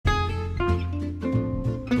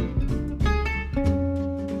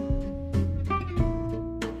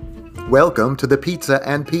Welcome to the Pizza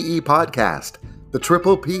and PE podcast, the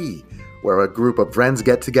Triple P, where a group of friends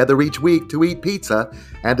get together each week to eat pizza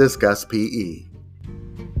and discuss PE.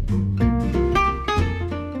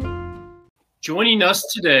 Joining us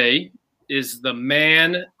today is the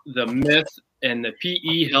man, the myth, and the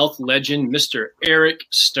PE health legend, Mr. Eric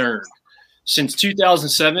Stern. Since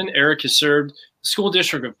 2007, Eric has served the school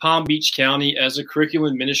district of Palm Beach County as a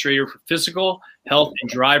curriculum administrator for physical, health,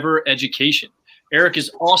 and driver education. Eric is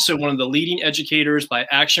also one of the leading educators by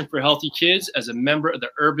Action for Healthy Kids as a member of the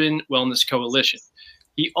Urban Wellness Coalition.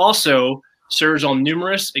 He also serves on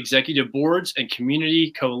numerous executive boards and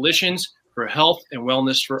community coalitions for health and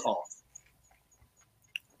wellness for all.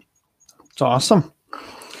 It's awesome.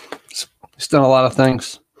 He's done a lot of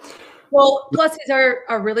things. Well, plus he's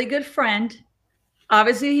a really good friend.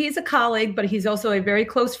 Obviously, he's a colleague, but he's also a very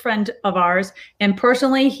close friend of ours. And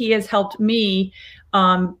personally, he has helped me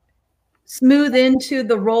smooth into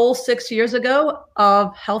the role 6 years ago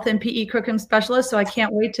of health and PE curriculum specialist. So I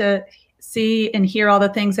can't wait to see and hear all the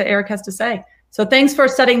things that Eric has to say. So thanks for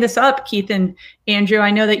setting this up, Keith and Andrew.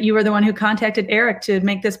 I know that you were the one who contacted Eric to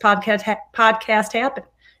make this podcast happen.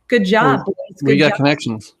 Good job, boys. We got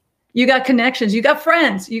connections. You got connections. You got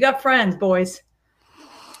friends. You got friends, boys.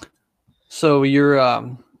 So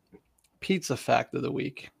your pizza fact of the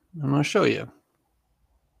week. I'm going to show you.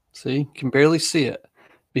 See, you can barely see it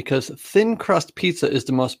because thin crust pizza is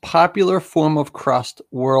the most popular form of crust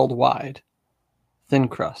worldwide. Thin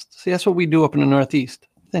crust. See, that's what we do up in the Northeast.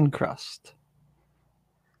 Thin crust.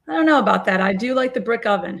 I don't know about that. I do like the brick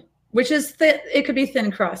oven, which is thin. It could be thin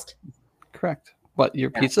crust. Correct. But your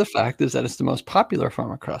pizza fact is that it's the most popular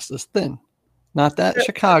form of crust is thin. Not that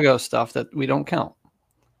Chicago stuff that we don't count.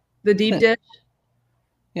 The deep dish?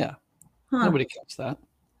 Yeah. Nobody counts that.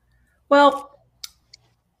 Well,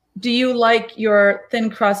 do you like your thin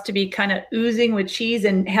crust to be kind of oozing with cheese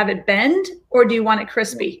and have it bend, or do you want it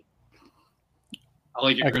crispy? I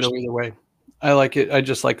like it crispy. I can go either way. I like it. I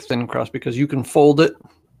just like thin crust because you can fold it.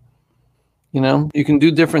 You know, you can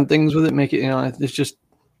do different things with it. Make it, it's just,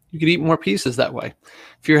 you could eat more pieces that way.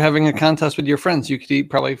 If you're having a contest with your friends, you could eat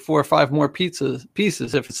probably 4 or 5 more pieces.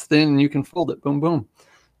 If it's thin and you can fold it, boom, boom.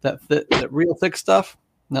 That real thick stuff,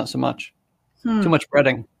 not so much. Too much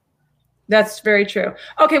breading. That's very true.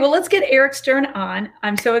 Okay, well, let's get Eric Stern on.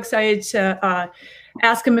 I'm so excited to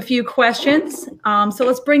ask him a few questions. So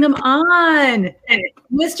let's bring him on.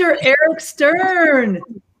 Mr. Eric Stern.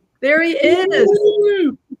 There he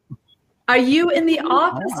is. Are you in the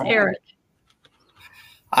office, Eric?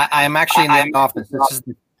 I am actually in the office. This is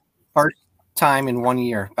the first time in 1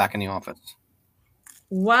 year back in the office.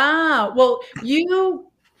 Wow. Well,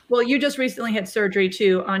 you just recently had surgery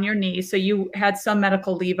too on your knee, so you had some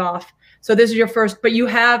medical leave off. So this is your first, but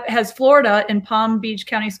has Florida and Palm Beach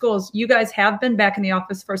County Schools. You guys have been back in the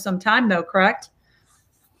office for some time though, correct?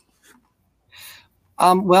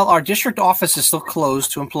 Well, our district office is still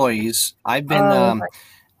closed to employees. I've been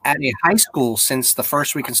at a high school since the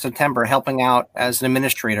first week in September, helping out as an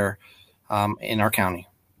administrator in our county.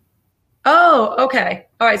 Oh, okay.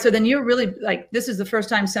 All right. So then you're really this is the first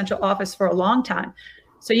time central office for a long time.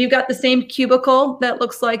 So you've got the same cubicle that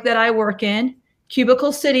looks like that I work in,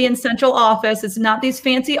 Cubicle City and central office. It's not these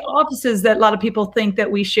fancy offices that a lot of people think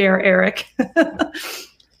that we share, Eric.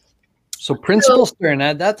 So Principal Stern,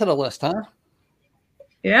 add that to the list, huh?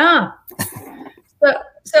 Yeah.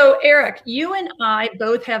 So Eric, you and I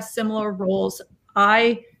both have similar roles.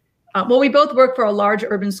 We both work for a large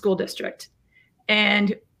urban school district.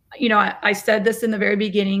 And, I said this in the very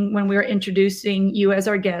beginning when we were introducing you as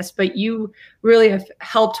our guest, but you really have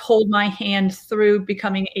helped hold my hand through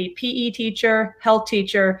becoming a PE teacher, health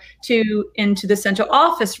teacher, into the central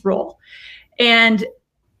office role. And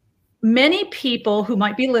many people who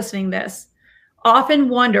might be listening to this often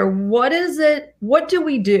wonder, what do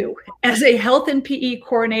we do as a health and PE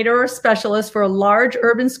coordinator or specialist for a large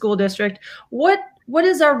urban school district? What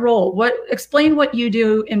is our role? Explain what you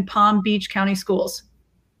do in Palm Beach County Schools.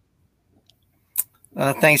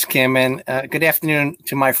 Thanks, Kim, and good afternoon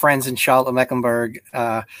to my friends in Charlotte, Mecklenburg.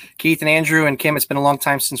 Keith and Andrew and Kim, it's been a long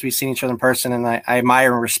time since we've seen each other in person, and I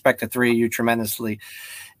admire and respect the three of you tremendously.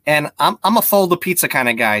 And I'm a fold the pizza kind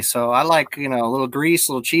of guy, so I like a little grease,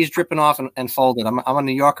 a little cheese dripping off, and fold it. I'm a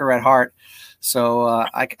New Yorker at heart, so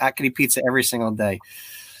I could eat pizza every single day.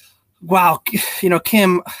 Wow,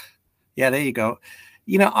 Kim, yeah, there you go.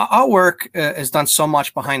 Our work is done so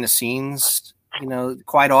much behind the scenes.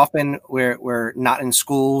 Quite often we're not in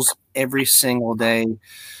schools every single day.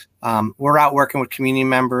 We're out working with community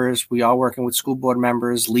members. We are working with school board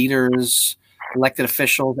members, leaders, elected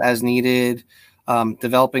officials as needed.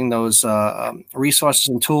 developing those resources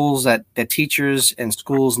and tools that teachers and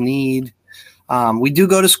schools need. We do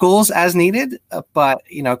go to schools as needed, but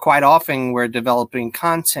quite often we're developing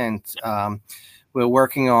content. We're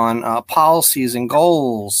working on policies and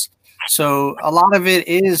goals. So a lot of it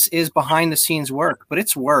is behind the scenes work, but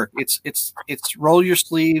it's work. It's roll your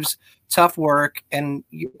sleeves, tough work, and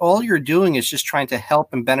all you're doing is just trying to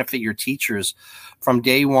help and benefit your teachers from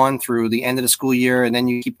day one through the end of the school year, and then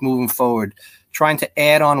you keep moving forward, trying to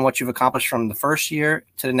add on what you've accomplished from the first year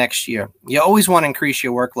to the next year. You always want to increase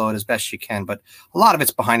your workload as best you can, but a lot of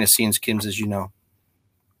it's behind the scenes, Kims, as you know.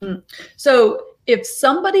 So if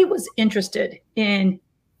somebody was interested in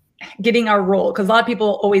getting our role, because a lot of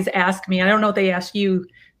people always ask me, I don't know if they ask you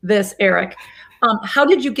this, Eric, how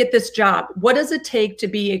did you get this job? What does it take to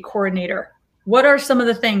be a coordinator? What are some of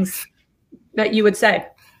the things that you would say?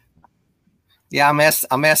 Yeah, I'm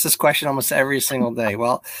asked this question almost every single day.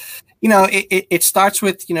 Well, it starts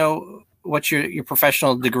with, what your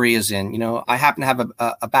professional degree is in. I happen to have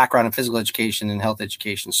a background in physical education and health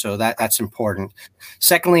education, so that's important.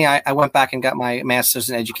 Secondly, I went back and got my master's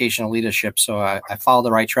in educational leadership, so I followed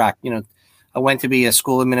the right track. I went to be a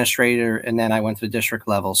school administrator, and then I went to the district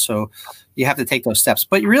level. So you have to take those steps.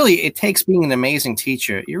 But really, it takes being an amazing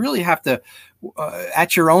teacher. You really have to,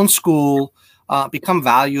 at your own school, become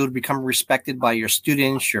valued, become respected by your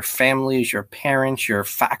students, your families, your parents, your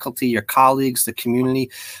faculty, your colleagues, the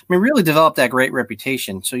community. Really develop that great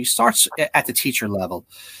reputation. So you start at the teacher level.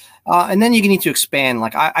 And then you need to expand.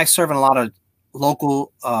 Like I serve in a lot of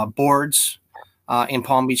local boards in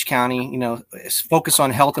Palm Beach County, focus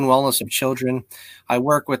on health and wellness of children. I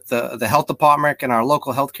work with the health department and our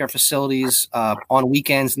local healthcare facilities on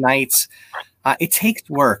weekends, nights. It takes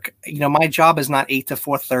work. My job is not 8 to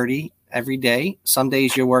 4:30 every day. Some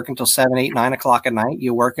days you're working until 7, 8, 9 o'clock at night.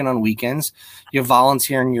 You're working on weekends. You're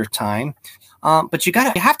volunteering your time. But you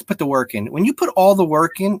have to put the work in. When you put all the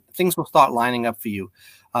work in, things will start lining up for you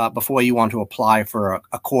before you want to apply for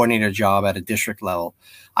a coordinator job at a district level.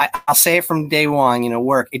 I'll say it from day one,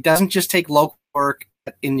 work. It doesn't just take local work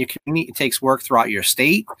in your community. It takes work throughout your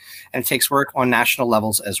state, and it takes work on national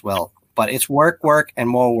levels as well. But it's work, and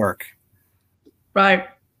more work. Right.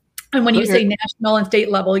 And when you say national and state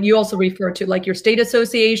level, you also refer to like your state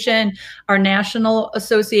association, our national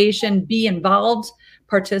association, be involved,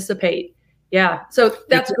 participate. Yeah. So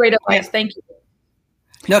that's great advice. Thank you.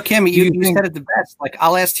 No, Kim, you said it the best. Like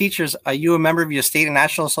I'll ask teachers, are you a member of your state and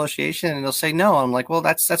national association? And they'll say no. I'm like, well,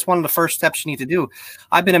 that's one of the first steps you need to do.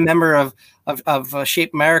 I've been a member of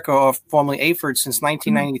Shape America, or formerly AFERD, since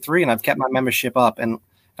 1993, and I've kept my membership up. And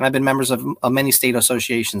I've been members of many state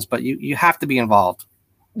associations, but you have to be involved.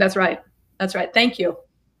 That's right. That's right. Thank you.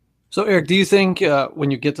 So, Eric, do you think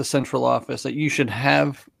when you get to central office that you should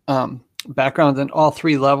have background in all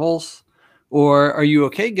three levels, or are you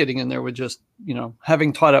okay getting in there with just,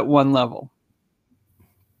 having taught at one level?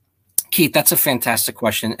 Keith, that's a fantastic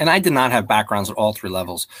question. And I did not have backgrounds at all three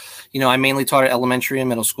levels. I mainly taught at elementary and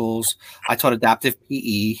middle schools. I taught adaptive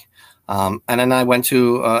PE. And then I went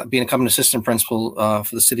to become an assistant principal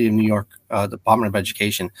for the city of New York, Department of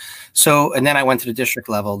Education. And then I went to the district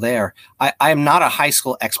level there. I am not a high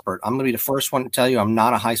school expert. I'm going to be the first one to tell you I'm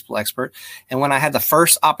not a high school expert. And when I had the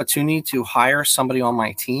first opportunity to hire somebody on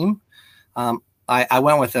my team, I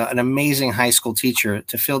went with an amazing high school teacher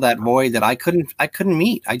to fill that void that I couldn't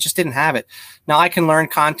meet. I just didn't have it. Now I can learn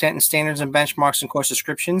content and standards and benchmarks and course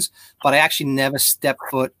descriptions, but I actually never stepped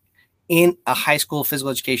foot in a high school physical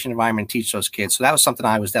education environment to teach those kids. So that was something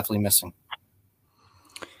I was definitely missing.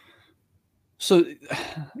 So,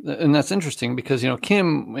 and that's interesting because,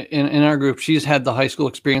 Kim in our group, she's had the high school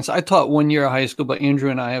experience. I taught 1 year of high school, but Andrew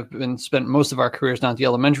and I have spent most of our careers down at the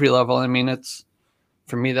elementary level. I mean,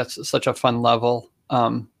 for me, that's such a fun level.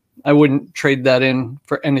 I wouldn't trade that in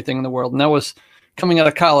for anything in the world. And that was coming out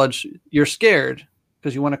of college. You're scared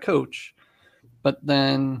because you want to coach, but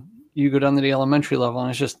then you go down to the elementary level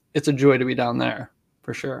and it's a joy to be down there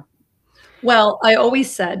for sure. Well, I always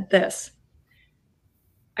said this.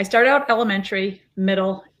 I started out elementary,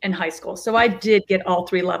 middle, and high school. So I did get all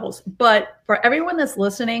three levels. But for everyone that's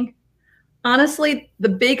listening, honestly, the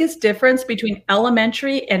biggest difference between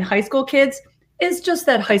elementary and high school kids is just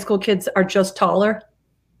that high school kids are just taller.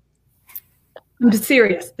 I'm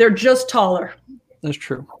serious. They're just taller. That's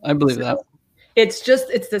true. I believe that. It's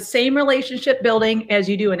the same relationship building as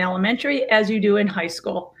you do in elementary, as you do in high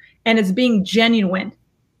school. And it's being genuine.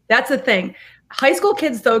 That's the thing. High school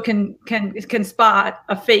kids, though, can spot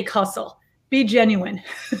a fake hustle. Be genuine.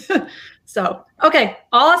 So, okay.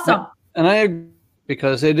 Awesome. And I agree.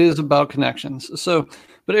 because it is about connections. So,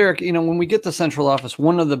 but Eric, when we get to central office,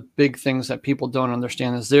 one of the big things that people don't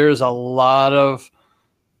understand is there's a lot of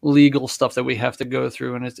legal stuff that we have to go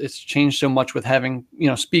through. And it's changed so much with having,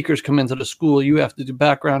 speakers come into the school. You have to do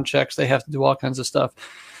background checks. They have to do all kinds of stuff.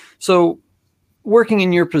 So working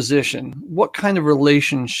in your position, what kind of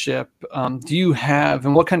relationship do you have,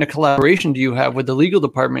 and what kind of collaboration do you have with the legal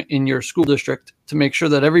department in your school district to make sure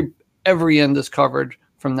that every end is covered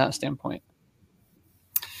from that standpoint?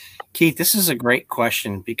 Keith, this is a great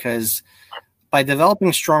question, because by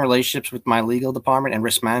developing strong relationships with my legal department and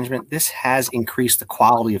risk management, this has increased the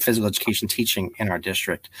quality of physical education teaching in our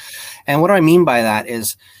district. And what do I mean by that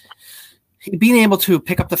is being able to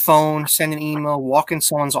pick up the phone, send an email, walk in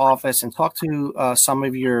someone's office and talk to some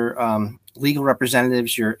of your legal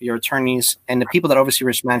representatives, your attorneys, and the people that oversee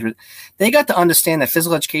risk management. They got to understand that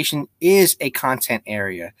physical education is a content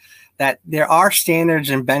area, that there are standards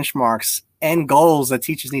and benchmarks and goals that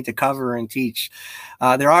teachers need to cover and teach.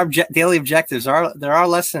 There are daily objectives. There are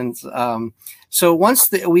lessons. So once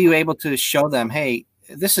we were able to show them, hey,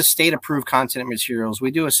 this is state-approved content and materials. We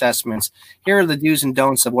do assessments. Here are the do's and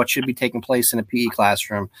don'ts of what should be taking place in a PE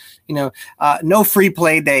classroom. No free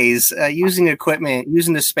play days, using equipment,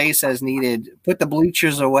 using the space as needed, put the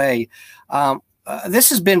bleachers away. This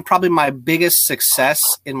has been probably my biggest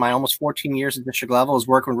success in my almost 14 years at district level, is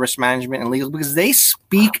working with risk management and legal, because they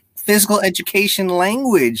speak physical education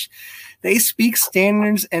language. They speak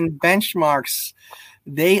standards and benchmarks.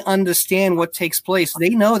 They understand what takes place. They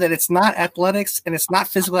know that it's not athletics and it's not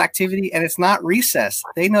physical activity and it's not recess.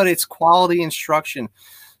 They know that it's quality instruction.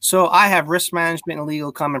 So I have risk management and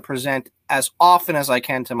legal come and present as often as I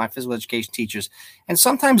can to my physical education teachers. And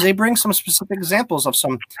sometimes they bring some specific examples of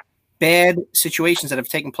some bad situations that have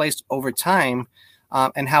taken place over time,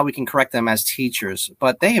 and how we can correct them as teachers.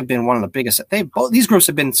 But they have been one of the biggest. These groups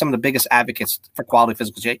have been some of the biggest advocates for quality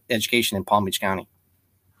physical education in Palm Beach County.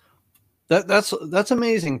 That's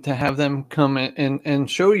amazing to have them come and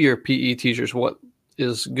show your PE teachers what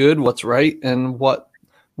is good, what's right, and what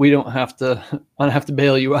we don't have to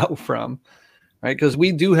bail you out from, right? Because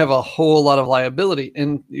we do have a whole lot of liability.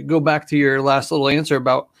 And you go back to your last little answer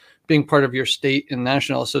about being part of your state and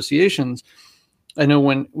national associations. I know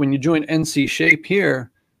when you join NC Shape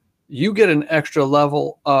here, you get an extra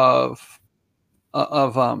level of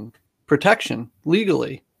protection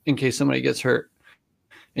legally in case somebody gets hurt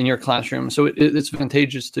in your classroom. So it's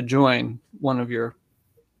advantageous to join one of your.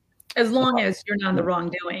 As long as you're not in the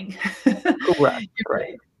wrongdoing. Correct.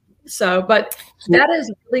 Right. So, but that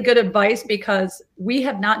is really good advice, because we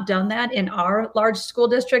have not done that in our large school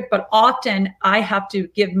district, but often I have to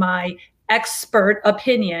give my expert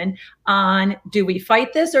opinion on, do we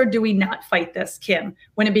fight this or do we not fight this, Kim?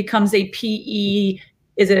 When it becomes a PE,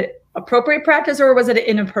 is it appropriate practice or was it an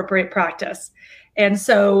inappropriate practice? And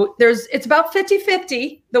so it's about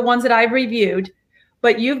 50-50, the ones that I've reviewed,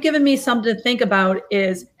 but you've given me something to think about,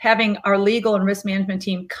 is having our legal and risk management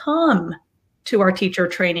team come to our teacher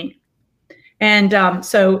training. And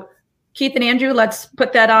so Keith and Andrew, let's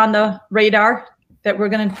put that on the radar, that we're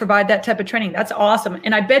going to provide that type of training. That's awesome.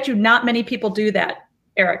 And I bet you not many people do that,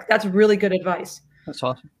 Eric. That's really good advice. That's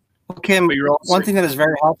awesome. Well, Kim, one thing that is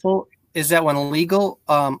very helpful is that when legal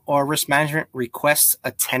or risk management requests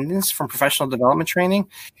attendance from professional development training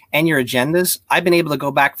and your agendas, I've been able to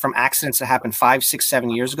go back from accidents that happened 5, 6,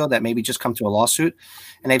 7 years ago that maybe just come to a lawsuit.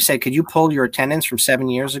 And they've said, could you pull your attendance from 7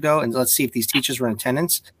 years ago? And let's see if these teachers were in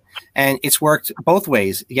attendance. And it's worked both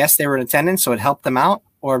ways. Yes, they were in attendance, so it helped them out,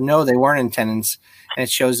 or no, they weren't in attendance. And it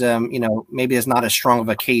shows them, maybe it's not as strong of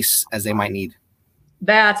a case as they might need.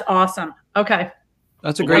 That's awesome. Okay.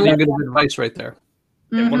 That's a great nugget of advice right there.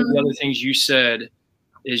 And one of the other things you said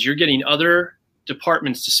is you're getting other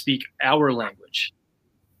departments to speak our language.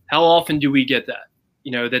 How often do we get that?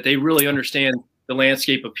 That they really understand the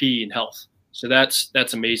landscape of PE and health. So that's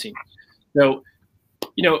amazing. So,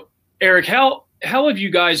 Eric, how have you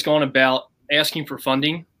guys gone about asking for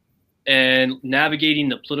funding and navigating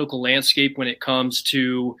the political landscape when it comes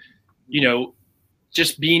to,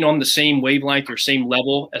 just being on the same wavelength or same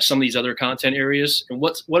level as some of these other content areas? And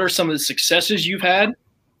what are some of the successes you've had,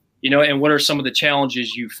 and what are some of the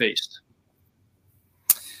challenges you've faced?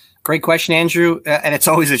 Great question, Andrew. And it's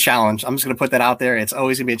always a challenge. I'm just going to put that out there. It's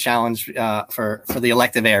always going to be a challenge for the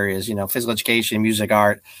elective areas, physical education, music,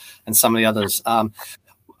 art, and some of the others.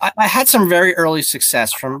 I had some very early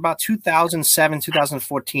success from about 2007,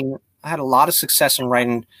 2014. I had a lot of success in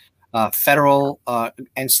writing federal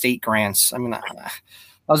and state grants. I mean, I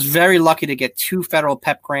was very lucky to get 2 federal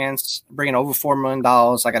PEP grants, bringing over $4 million.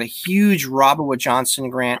 I got a huge Robert Wood Johnson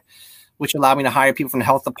grant, which allowed me to hire people from the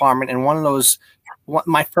health department. And one of those,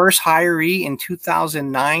 my first hiree in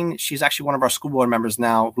 2009, she's actually one of our school board members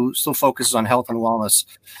now who still focuses on health and wellness.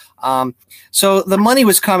 So the money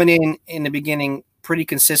was coming in the beginning pretty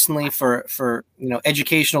consistently for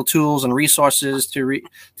educational tools and resources to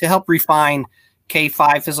help refine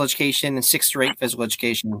K-5 physical education and 6 through 8 physical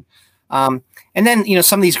education. And then,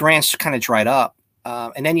 some of these grants kind of dried up.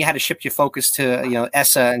 And then you had to shift your focus to,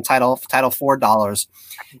 ESSA and Title IV dollars.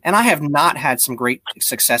 And I have not had some great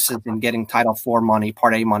successes in getting Title IV money,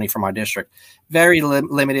 Part A money from our district. Very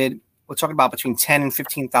limited. We're talking about between $10,000 and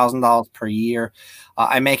 $15,000 per year.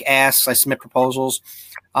 I make asks, I submit proposals,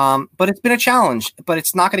 but it's been a challenge. But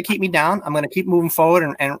it's not going to keep me down. I'm going to keep moving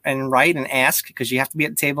forward and write and ask, because you have to be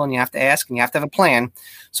at the table and you have to ask and you have to have a plan.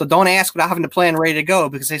 So don't ask without having the plan ready to go,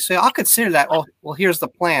 because they say, I'll consider that. Oh, well, here's the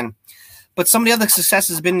plan. But some of the other success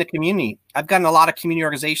has been in the community. I've gotten a lot of community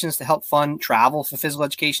organizations to help fund travel for physical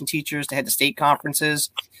education teachers, to head to state conferences,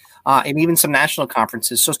 and even some national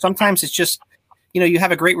conferences. So sometimes it's just, you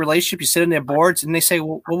have a great relationship, you sit in their boards and they say,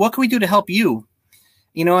 well, what can we do to help you?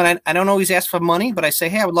 And I don't always ask for money, but I say,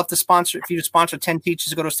 hey, I would love to sponsor 10 teachers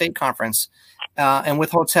to go to a state conference, and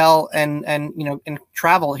with hotel and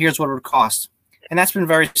travel, here's what it would cost. And that's been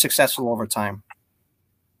very successful over time.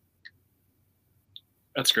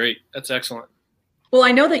 That's great. That's excellent. Well,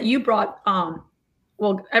 I know that you brought,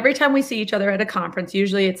 every time we see each other at a conference,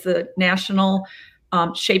 usually it's the National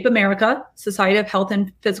Shape America, Society of Health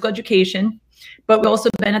and Physical Education. But we've also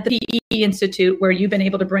been at the PE Institute, where you've been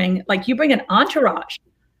able to bring an entourage.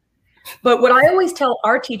 But what I always tell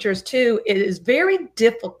our teachers too, it is very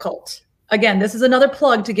difficult. Again, this is another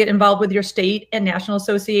plug to get involved with your state and national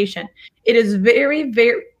association. It is very,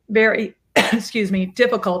 very, very,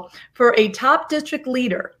 difficult for a top district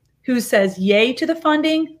leader who says yay to the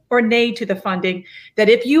funding or nay to the funding, that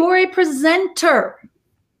if you are a presenter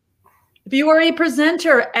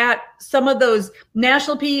at some of those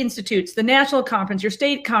national PE institutes, the national conference, your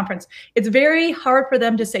state conference, it's very hard for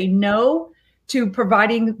them to say no to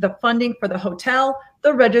providing the funding for the hotel,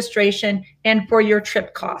 the registration, and for your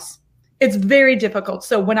trip costs. It's very difficult.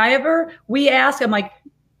 So whenever we ask, I'm like,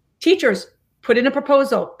 teachers, put in a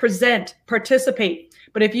proposal, present, participate.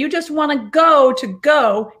 But if you just want to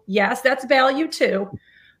go, yes, that's value too.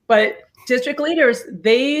 But district leaders,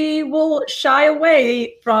 they will shy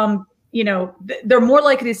away from, they're more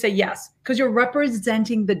likely to say yes, because you're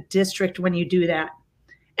representing the district when you do that.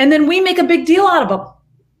 And then we make a big deal out of them.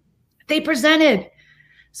 They presented.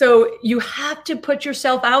 So you have to put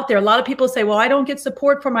yourself out there. A lot of people say, well, I don't get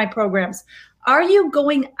support for my programs. Are you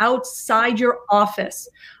going outside your office?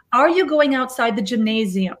 Are you going outside the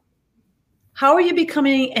gymnasium? How are you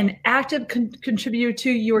becoming an active contributor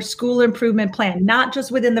to your school improvement plan, not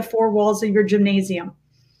just within the 4 walls of your gymnasium?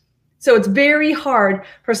 So it's very hard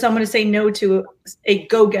for someone to say no to a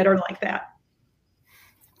go-getter like that.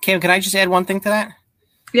 Kim, can I just add one thing to that?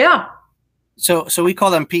 Yeah. So we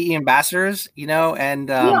call them PE ambassadors, and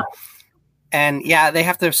they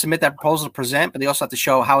have to submit that proposal to present, but they also have to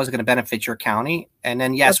show how is it going to benefit your county. And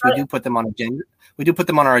then, yes, we do put them on agenda. We do put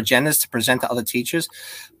them on our agendas to present to other teachers.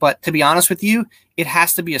 But to be honest with you, it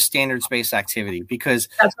has to be a standards-based activity, because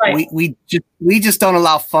we just don't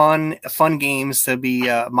allow fun keys to be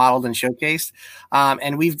modeled and showcased.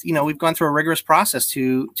 And we've gone through a rigorous process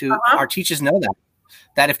to our teachers know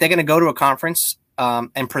that if they're going to go to a conference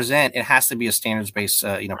and present, it has to be a standards-based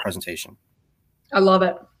presentation. I love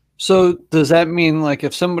it. So does that mean, like,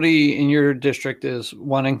 if somebody in your district is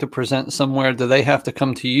wanting to present somewhere, do they have to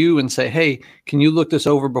come to you and say, hey, can you look this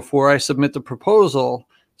over before I submit the proposal,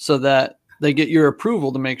 so that they get your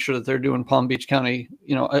approval to make sure that they're doing Palm Beach County,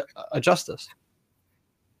 a justice?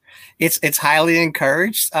 It's highly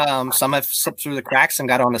encouraged. Some have slipped through the cracks and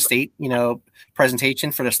got on the state,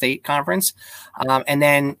 presentation for the state conference. And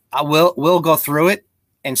then we'll go through it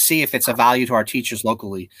and see if it's a value to our teachers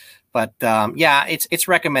locally. But it's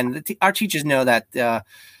recommended. Our teachers know that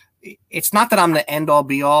it's not that I'm the end all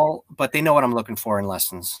be all, but they know what I'm looking for in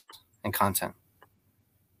lessons and content.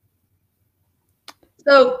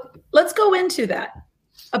 So let's go into that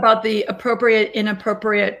about the appropriate,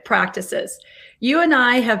 inappropriate practices. You and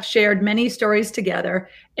I have shared many stories together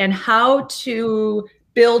and how to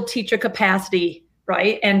build teacher capacity,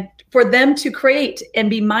 right? And for them to create and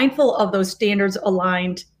be mindful of those standards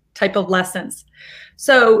aligned type of lessons.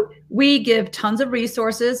 So we give tons of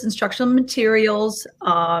resources, instructional materials,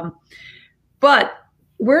 but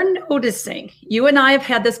we're noticing, you and I have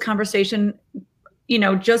had this conversation,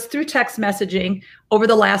 just through text messaging over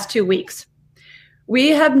the last 2 weeks. We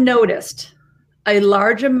have noticed a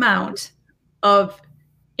large amount of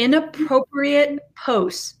inappropriate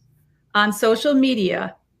posts on social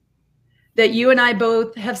media that you and I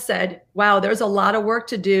both have said, wow, there's a lot of work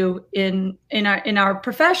to do in our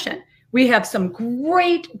profession. We have some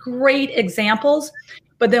great examples,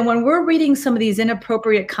 but then when we're reading some of these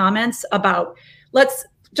inappropriate comments about, let's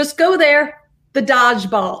just go there, the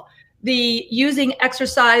dodgeball, the using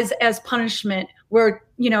exercise as punishment, where,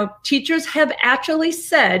 teachers have actually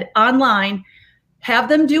said online, have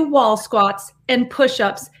them do wall squats and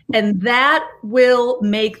push-ups, and that will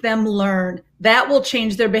make them learn. That will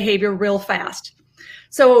change their behavior real fast.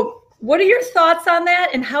 So what are your thoughts on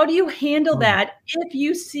that? And how do you handle that if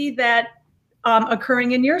you see that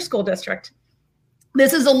occurring in your school district?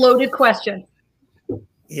 This is a loaded question.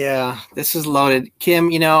 Yeah, this is loaded. Kim,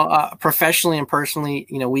 professionally and personally,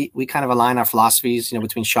 we kind of align our philosophies,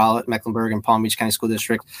 between Charlotte, Mecklenburg, and Palm Beach County School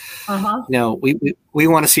District. We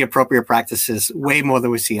want to see appropriate practices way more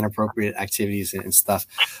than we see inappropriate activities and stuff.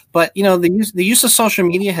 But, the use of social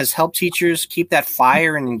media has helped teachers keep that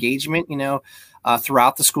fire and engagement,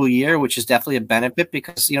 throughout the school year, which is definitely a benefit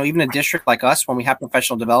because, even a district like us, when we have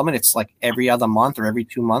professional development, it's like every other month or every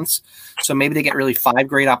 2 months. So maybe they get really 5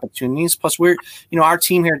 great opportunities. Plus our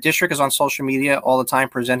team here at district is on social media all the time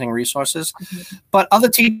presenting resources. But other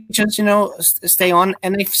teachers, stay on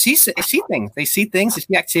and they see things. They see things, they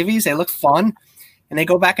see activities, they look fun, and they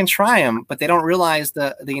go back and try them. But they don't realize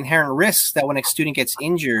the inherent risks that when a student gets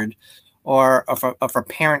injured or if a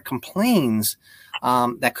parent complains,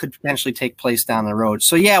 that could potentially take place down the road.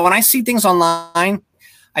 So yeah, when I see things online,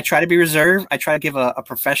 I try to be reserved. I try to give a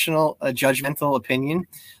professional, judgmental opinion.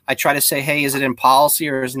 I try to say, hey, is it in policy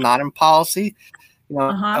or is it not in policy?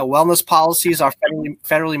 Wellness policies are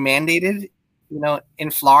federally mandated.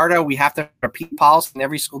 In Florida, we have to repeat policy in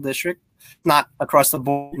every school district, not across the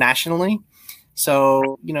board nationally.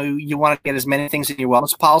 So, you want to get as many things in your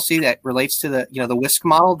wellness policy that relates to the WISC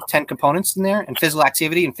model, the 10 components in there, and physical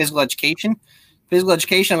activity and physical education. Physical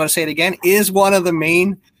education, I'm going to say it again, is one of the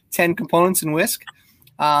main 10 components in WISC.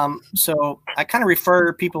 So I kind of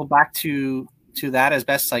refer people back to that as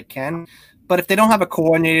best as I can. But if they don't have a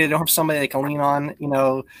coordinator, they don't have somebody they can lean on,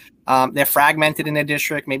 they're fragmented in their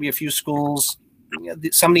district, maybe a few schools,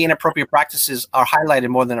 some of the inappropriate practices are highlighted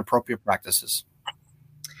more than appropriate practices.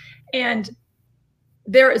 And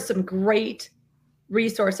there is some great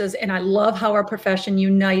resources, and I love how our profession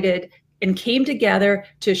united and came together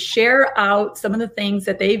to share out some of the things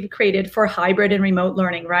that they've created for hybrid and remote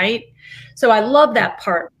learning, right? So I love that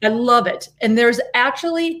part. I love it. And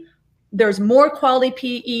there's more quality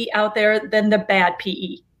PE out there than the bad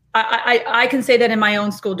PE. I can say that in my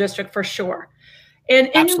own school district for sure. And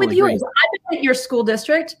with you, I've been at your school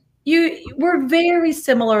district. We're very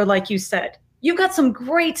similar, like you said. You've got some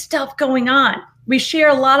great stuff going on. We share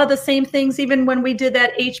a lot of the same things, even when we did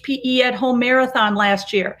that HPE at home marathon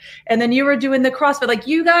last year. And then you were doing the CrossFit. Like,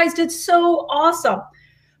 you guys did so awesome,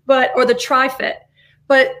 or the TriFit.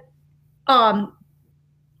 But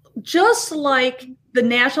just like the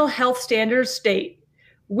national health standards state,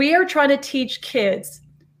 we are trying to teach kids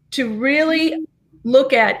to really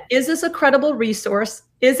look at, is this a credible resource?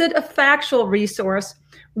 Is it a factual resource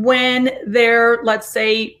when they're, let's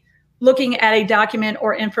say, looking at a document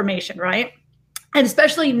or information, right? And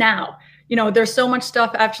especially now, there's so much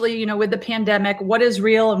stuff actually, with the pandemic, what is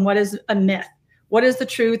real and what is a myth? What is the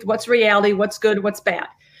truth? What's reality? What's good? What's bad?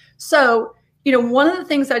 So, one of the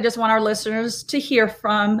things I just want our listeners to hear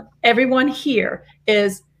from everyone here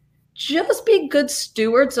is just be good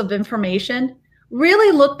stewards of information.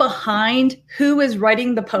 Really look behind who is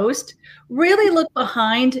writing the post. Really look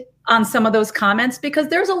behind on some of those comments, because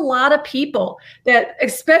there's a lot of people that,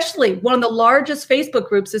 especially one of the largest Facebook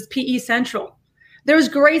groups is PE Central. There's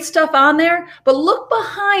great stuff on there, but look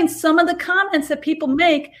behind some of the comments that people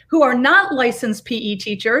make who are not licensed PE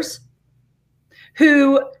teachers,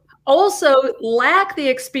 who also lack the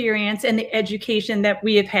experience and the education that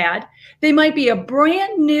we have had. They might be a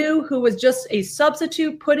brand new who was just a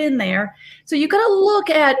substitute put in there. So you got to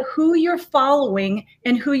look at who you're following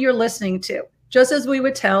and who you're listening to, just as we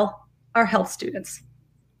would tell our health students.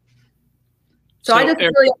 So I just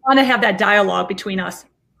really want to have that dialogue between us.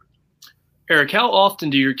 Eric, how often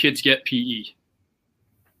do your kids get PE?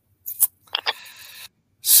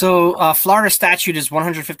 So Florida statute is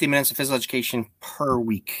 150 minutes of physical education per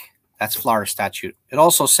week. That's Florida statute. It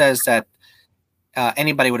also says that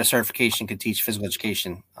anybody with a certification can teach physical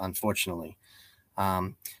education, unfortunately.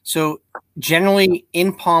 So generally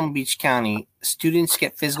in Palm Beach County, students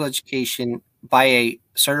get physical education by a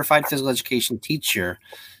certified physical education teacher,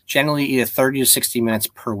 generally either 30 to 60 minutes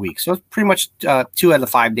per week. So it's pretty much 2 out of the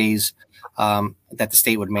 5 days that the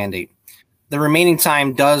state would mandate. The remaining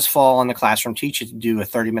time does fall on the classroom teacher to do a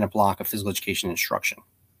 30-minute block of physical education instruction.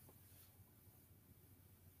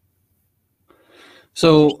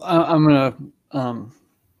 So I'm going to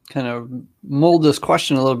kind of mold this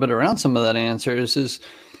question a little bit around some of that answer is,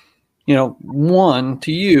 one,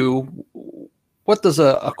 to you, what does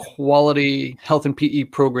a quality health and PE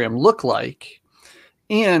program look like?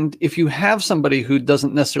 And if you have somebody who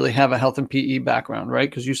doesn't necessarily have a health and PE background, right?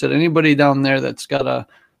 Because you said anybody down there that's got a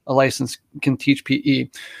license can teach PE.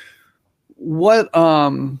 What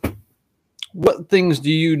things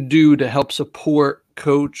do you do to help support,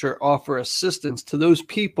 coach, or offer assistance to those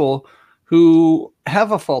people who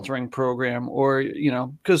have a faltering program, or,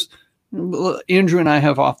 because Andrew and I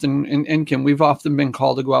have often, and Kim, we've often been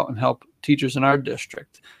called to go out and help teachers in our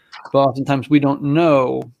district, but oftentimes we don't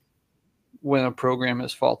know when a program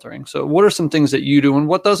is faltering. So what are some things that you do, and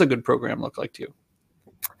what does a good program look like to you?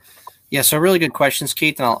 Yeah, so really good questions,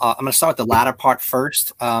 Keith. And I'm going to start with the latter part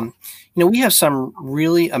first. We have some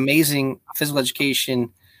really amazing physical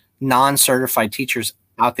education non-certified teachers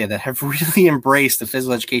out there that have really embraced the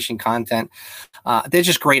physical education content. They're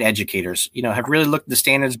just great educators, have really looked at the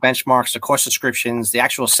standards, benchmarks, the course descriptions, the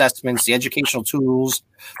actual assessments, the educational tools,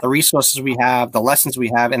 the resources we have, the lessons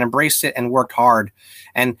we have, and embraced it and worked hard.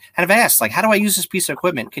 And have asked, how do I use this piece of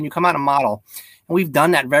equipment? Can you come out and model? And we've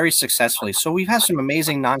done that very successfully. So we've had some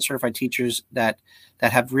amazing non-certified teachers that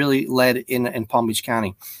have really led in Palm Beach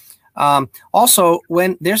County. Also,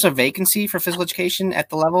 when there's a vacancy for physical education at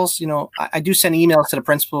the levels, I do send emails to the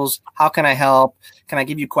principals. How can I help? Can I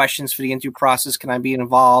give you questions for the interview process? Can I be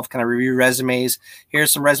involved? Can I review resumes?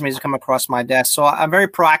 Here's some resumes that come across my desk. So I'm very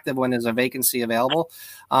proactive when there's a vacancy available.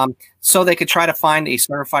 So they could try to find a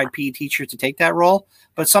certified PE teacher to take that role.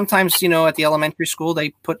 But sometimes, at the elementary school,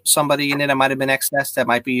 they put somebody in it that might have been excess, that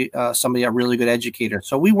might be somebody, a really good educator.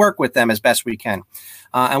 So we work with them as best we can.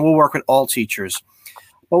 And we'll work with all teachers.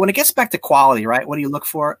 But when it gets back to quality, right, what do you look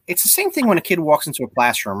for? It's the same thing when a kid walks into a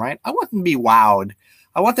classroom, right? I want them to be wowed.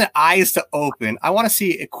 I want their eyes to open. I want to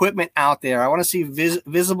see equipment out there. I want to see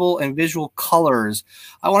visible and visual colors.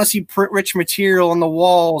 I want to see print-rich material on the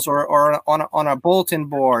walls or on a bulletin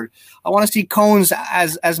board. I want to see cones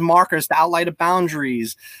as markers to outline the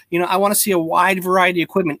boundaries. I want to see a wide variety of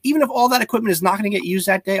equipment. Even if all that equipment is not going to get used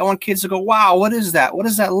that day, I want kids to go, wow, what is that? What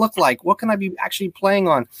does that look like? What can I be actually playing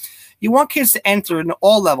on? You want kids to enter in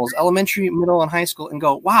all levels, elementary, middle, and high school, and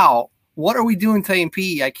go, wow, what are we doing today in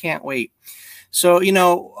PE? I can't wait. So,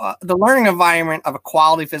 the learning environment of a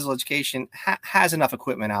quality physical education has enough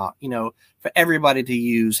equipment out, for everybody to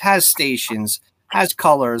use, has stations, has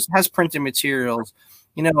colors, has printed materials,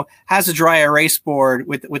 has a dry erase board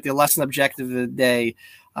with the lesson objective of the day.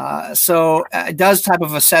 So it does type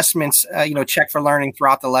of assessments, check for learning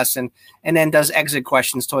throughout the lesson, and then does exit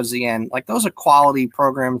questions towards the end. Those are quality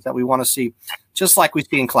programs that we want to see, just like we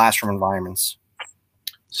see in classroom environments.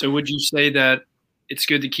 So would you say that it's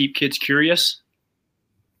good to keep kids curious?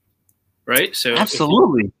 Right? So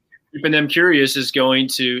absolutely. Keeping them curious is going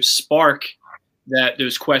to spark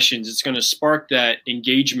those questions. It's going to spark that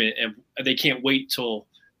engagement, and they can't wait for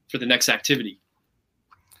the next activity.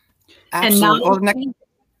 Absolutely.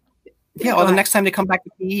 Or the next time they come back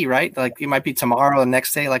to PE, right? It might be tomorrow, the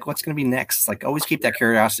next day. What's going to be next? Always keep that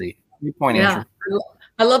curiosity. Good point, Andrew.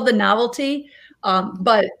 I love the novelty,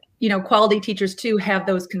 but quality teachers too have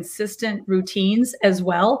those consistent routines as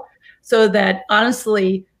well, so that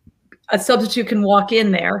honestly, a substitute can walk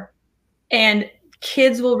in there, and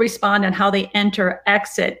kids will respond on how they enter,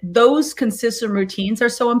 exit. Those consistent routines are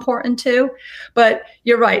so important too. But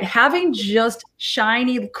you're right, having just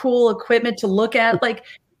shiny, cool equipment to look at,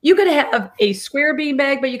 you could have a square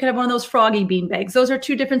beanbag, but you could have one of those froggy beanbags. Those are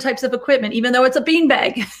two different types of equipment, even though it's a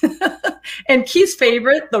beanbag. And Keith's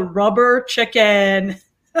favorite, the rubber chicken.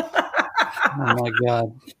 Oh my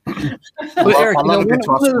God. But Eric,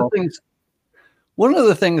 one of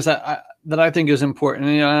the things that I think is important,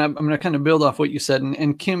 and I'm going to kind of build off what you said,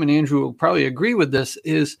 and Kim and Andrew will probably agree with this,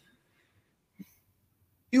 is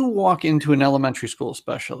you walk into an elementary school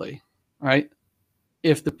especially, right?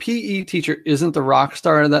 If the PE teacher isn't the rock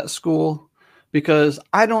star of that school, because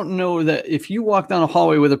I don't know that if you walk down a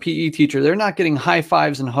hallway with a PE teacher, they're not getting high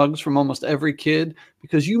fives and hugs from almost every kid,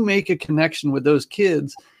 because you make a connection with those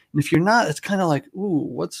kids. And if you're not, it's kind of like, ooh,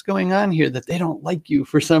 what's going on here that they don't like you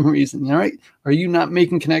for some reason, right? Are you not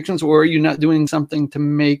making connections, or are you not doing something to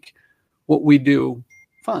make what we do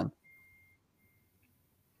fun?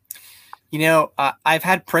 I've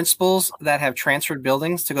had principals that have transferred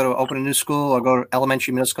buildings to go to open a new school or go to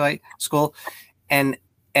elementary, middle school, and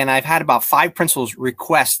I've had about 5 principals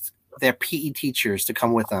request their PE teachers to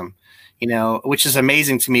come with them, you know, which is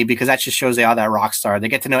amazing to me because that just shows they are that rock star. They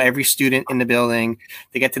get to know every student in the building.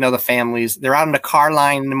 They get to know the families. They're out on the car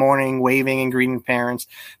line in the morning, waving and greeting parents.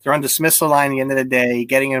 They're on dismissal line at the end of the day,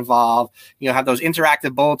 getting involved, you know, have those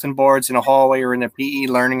interactive bulletin boards in a hallway or in a PE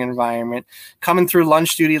learning environment, coming through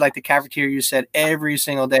lunch duty, like the cafeteria you said, every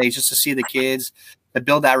single day just to see the kids, to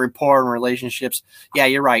build that rapport and relationships. Yeah,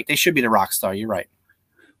 you're right. They should be the rock star. You're right.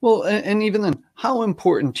 Well, and even then, how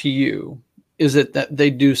important to you is it that they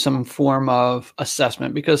do some form of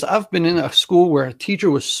assessment? Because I've been in a school where a teacher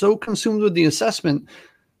was so consumed with the assessment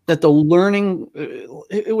that the learning,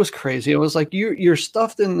 it was crazy. It was like you're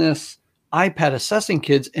stuffed in this iPad assessing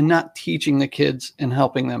kids and not teaching the kids and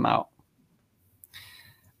helping them out.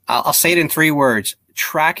 I'll say it in 3 words: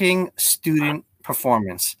 tracking student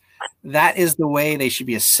performance. That is the way they should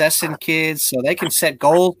be assessing kids, so they can set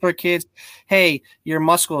goals for kids. Hey, your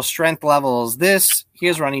muscular strength level is this.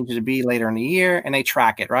 Here's where I need you to be later in the year, and they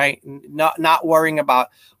track it, right? Not worrying about,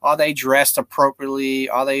 are they dressed appropriately?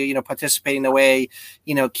 Are they, you know, participating the way,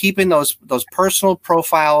 you know, keeping those personal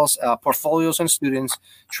profiles, portfolios on students,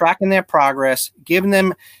 tracking their progress, giving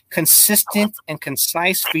them consistent and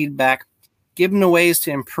concise feedback, giving them ways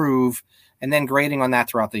to improve, and then grading on that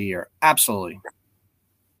throughout the year. Absolutely.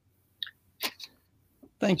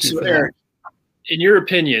 Thank you. So, Eric, in your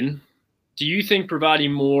opinion, do you think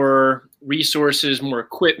providing more resources, more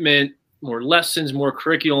equipment, more lessons, more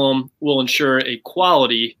curriculum will ensure a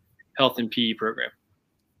quality health and PE program?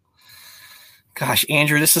 Gosh,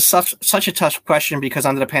 Andrew, this is such a tough question because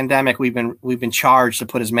under the pandemic, we've been charged to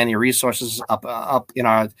put as many resources up in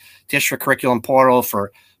our district curriculum portal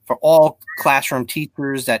for all classroom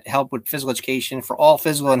teachers that help with physical education, for all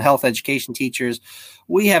physical and health education teachers.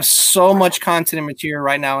 We have so much content and material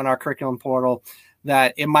right now in our curriculum portal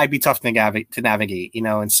that it might be tough to navigate, you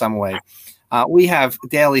know, in some way. We have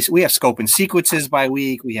scope and sequences by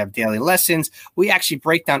week. We have daily lessons. We actually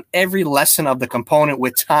break down every lesson of the component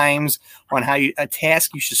with times on a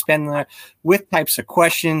task you should spend there, with types of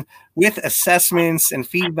question, with assessments and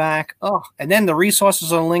feedback. Oh, and then the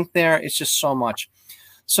resources are linked there. It's just so much.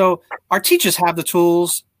 So our teachers have the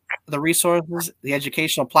tools, the resources, the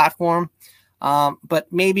educational platform, but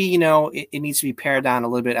maybe, you know, it needs to be pared down a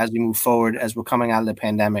little bit as we move forward, as we're coming out of the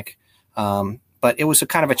pandemic. But it was a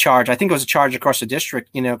kind of a charge. I think it was a charge across the district,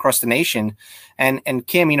 you know, across the nation. And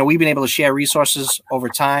Kim, you know, we've been able to share resources over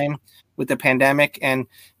time with the pandemic, and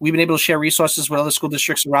we've been able to share resources with other school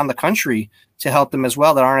districts around the country to help them as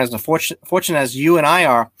well, that aren't as fortunate as you and I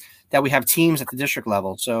are, that we have teams at the district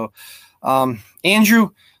level. So,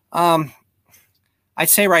 Andrew, I'd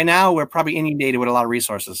say right now we're probably inundated with a lot of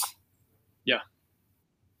resources. Yeah,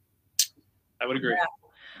 I would agree. Yeah.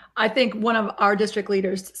 I think one of our district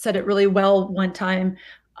leaders said it really well one time,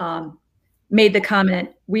 made the comment,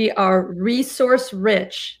 we are resource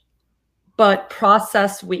rich, but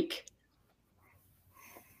process weak.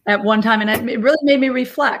 At one time, and it really made me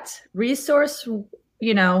reflect. Resource,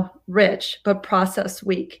 you know, rich, but process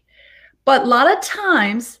weak. But a lot of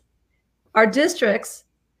times, our districts,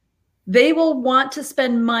 they will want to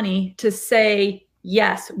spend money to say,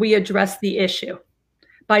 yes, we address the issue.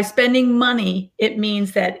 By spending money, it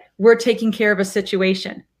means that we're taking care of a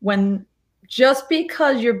situation. When just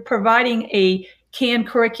because you're providing a canned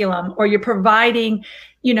curriculum or you're providing,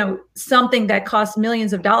 you know, something that costs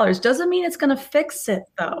millions of dollars doesn't mean it's going to fix it,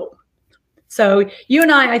 though. So you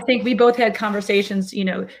and I think we both had conversations, you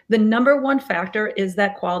know, the number one factor is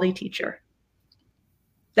that quality teacher.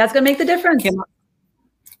 That's going to make the difference.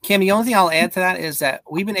 Kim, the only thing I'll add to that is that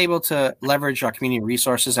we've been able to leverage our community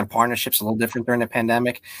resources and partnerships a little different during the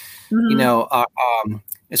pandemic. Mm-hmm. You know,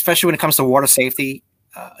 especially when it comes to water safety.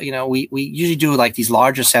 You know, we usually do like these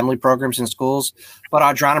large assembly programs in schools, but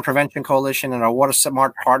our Drowning Prevention Coalition and our Water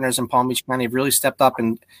Smart partners in Palm Beach County have really stepped up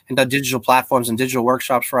and done digital platforms and digital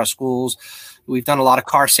workshops for our schools. We've done a lot of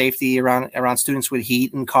car safety around students with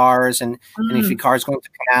heat in cars and if your car's going to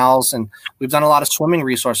canals. And we've done a lot of swimming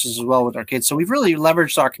resources as well with our kids. So we've really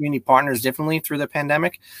leveraged our community partners differently through the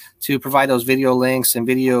pandemic to provide those video links and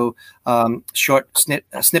video short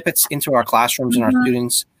snippets into our classrooms and our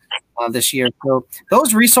students this year. So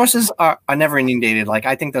those resources are never inundated. Like,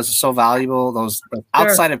 I think those are so valuable, those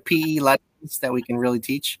outside of PE lessons that we can really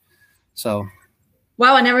teach. So.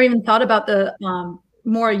 Wow. I never even thought about the,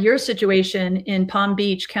 more your situation in Palm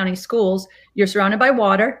Beach County schools. You're surrounded by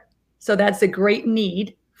water. So that's a great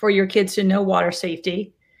need for your kids to know water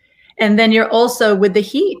safety. And then you're also with the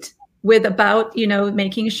heat, with about, you know,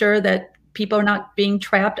 making sure that people are not being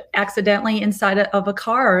trapped accidentally inside of a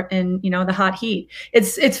car in, the hot heat.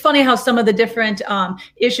 It's funny how some of the different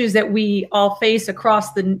issues that we all face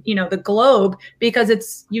across the globe, because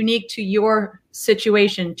it's unique to your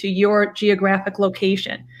situation, to your geographic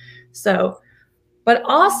location. So, but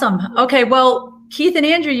awesome. Okay, well, Keith and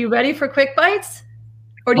Andrew, you ready for quick bites?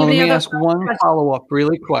 Or do you let me have ask one follow-up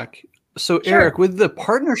really quick. So Sure. Eric, with the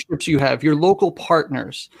partnerships you have, your local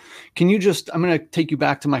partners, I'm going to take you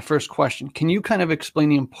back to my first question. Can you kind of explain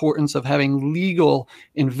the importance of having legal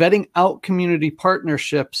and vetting out community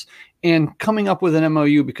partnerships and coming up with an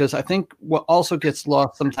MOU? Because I think what also gets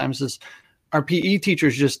lost sometimes is our PE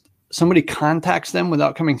teachers somebody contacts them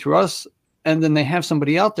without coming through us, and then they have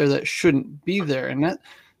somebody out there that shouldn't be there. And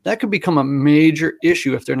that could become a major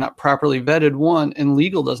issue if they're not properly vetted, and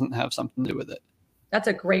legal doesn't have something to do with it. That's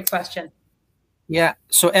a great question. Yeah.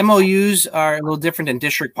 So MOUs are a little different than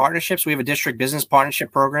district partnerships. We have a district business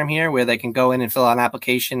partnership program here where they can go in and fill out an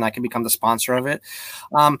application. I can become the sponsor of it.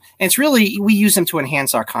 And it's really, we use them to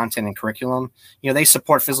enhance our content and curriculum. They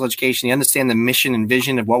support physical education. They understand the mission and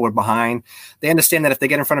vision of what we're behind. They understand that if they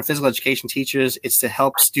get in front of physical education teachers, it's to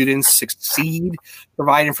help students succeed,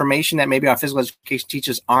 provide information that maybe our physical education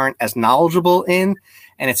teachers aren't as knowledgeable in,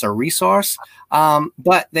 and it's a resource.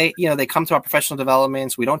 But they come to our professional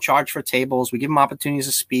developments. We don't charge for tables. We give them opportunities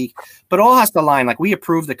to speak, but all has to align. Like, we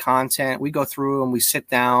approve the content. We go through and we sit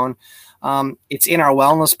down. It's in our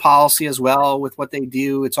wellness policy as well with what they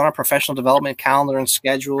do. It's on our professional development calendar and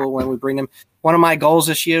schedule when we bring them. One of my goals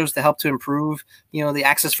this year is to help to improve, the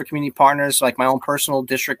access for community partners, like my own personal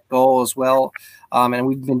district goal as well. And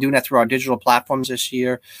we've been doing that through our digital platforms this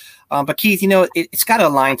year. But Keith, it's got to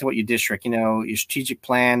align to what your district, your strategic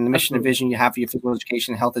plan, the mission and vision you have for your physical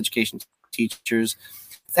education, health education teachers.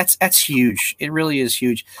 That's huge. It really is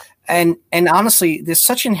huge. And honestly, there's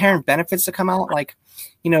such inherent benefits that come out. Like,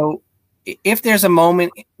 if there's a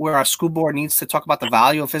moment where our school board needs to talk about the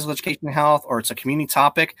value of physical education and health, or it's a community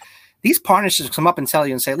topic, these partnerships come up and tell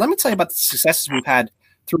you and say, let me tell you about the successes we've had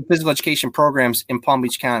through physical education programs in Palm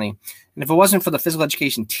Beach County. And if it wasn't for the physical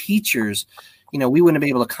education teachers, we wouldn't be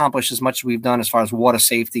able to accomplish as much as we've done as far as water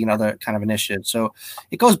safety and other kind of initiatives. So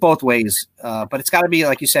it goes both ways, but it's got to be,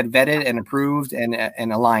 like you said, vetted and approved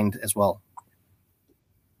and aligned as well.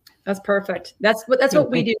 That's perfect. That's what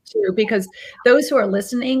we do too, because those who are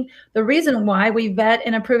listening, the reason why we vet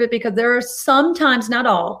and approve it, because there are sometimes, not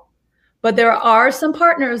all, but there are some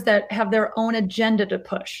partners that have their own agenda to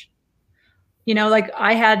push. Like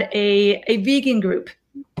I had a vegan group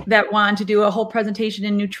that wanted to do a whole presentation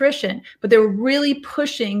in nutrition, but they were really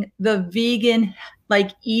pushing the vegan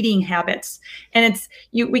eating habits. And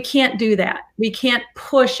we can't do that. We can't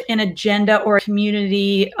push an agenda or a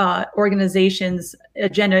community organization's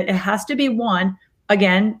agenda. It has to be one.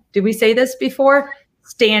 Again, did we say this before?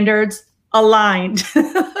 Standards aligned.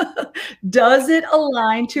 Does it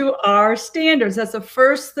align to our standards? That's the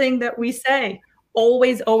first thing that we say.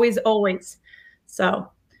 Always, always, always. So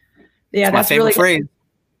yeah, that's my favorite phrase.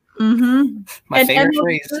 Mm-hmm. My favorite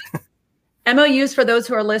phrase. MOUs, for those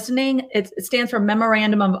who are listening, it stands for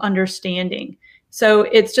Memorandum of Understanding. So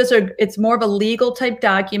it's more of a legal type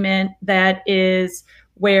document that is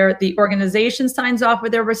where the organization signs off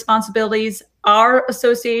with their responsibilities. Our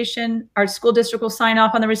association, our school district will sign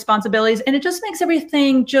off on the responsibilities, and it just makes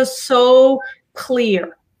everything just so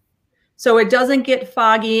clear. So it doesn't get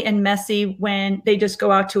foggy and messy when they just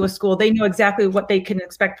go out to a school. They know exactly what they can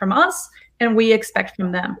expect from us, and we expect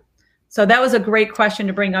from them. So that was a great question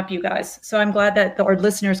to bring up, you guys. So I'm glad that our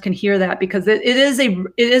listeners can hear that, because it is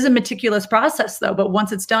a meticulous process, though. But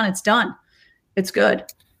once it's done, it's done. It's good.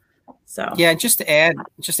 So yeah, just to add,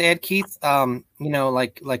 Keith,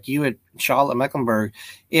 like you at Charlotte Mecklenburg,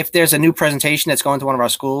 if there's a new presentation that's going to one of our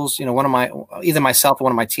schools, either myself or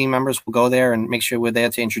one of my team members will go there and make sure we're there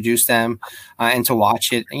to introduce them and to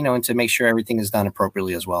watch it, and to make sure everything is done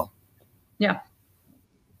appropriately as well. Yeah.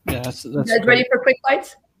 Yeah, that's you guys ready for quick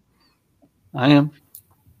bites? I am.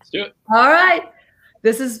 Let's do it. All right.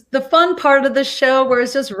 This is the fun part of the show where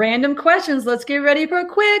it's just random questions. Let's get ready for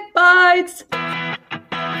quick bites.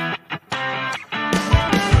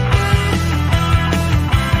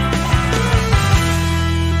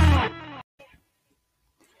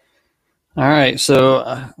 All right.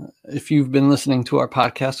 So if you've been listening to our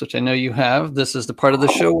podcast, which I know you have, this is the part of the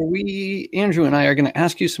show where Andrew and I are going to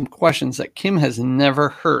ask you some questions that Kim has never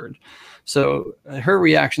heard. So her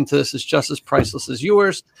reaction to this is just as priceless as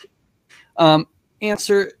yours.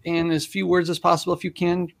 Answer in as few words as possible if you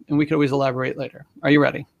can, and we can always elaborate later. Are you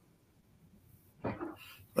ready?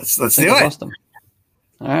 Let's do it.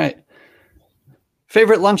 All right.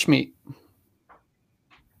 Favorite lunch meat?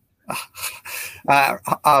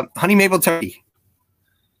 Honey maple turkey.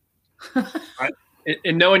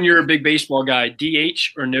 And knowing you're a big baseball guy,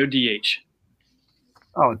 DH or no DH?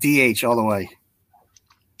 Oh, DH all the way.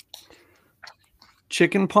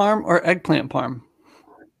 Chicken parm or eggplant parm?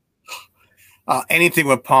 Anything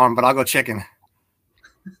with parm, but I'll go chicken.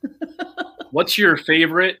 What's your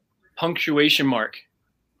favorite punctuation mark?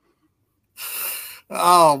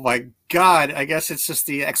 Oh my God. I guess it's just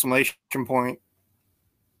the exclamation point.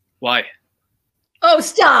 Why? Oh,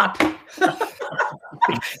 stop. It's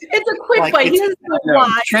a quick Like, bite. He doesn't know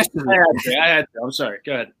why. I had to. I'm sorry.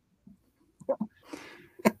 Go ahead.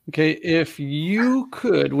 Okay, if you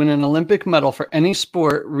could win an Olympic medal for any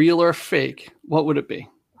sport, real or fake, what would it be?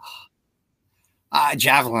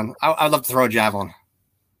 Javelin. I'd love to throw a javelin.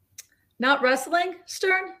 Not wrestling,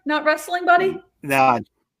 Stern? Not wrestling, buddy? No.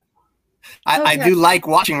 I Okay. do like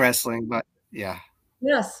watching wrestling, but yeah.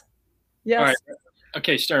 Yes. Yes. All right.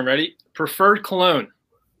 Okay, Stern, ready? Preferred cologne,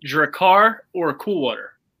 Drakkar or Cool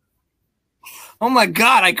Water? Oh my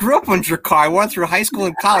God. I grew up on Drakkar. I went through high school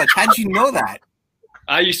and college. How'd you know that?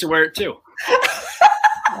 I used to wear it too.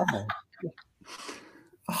 Oh,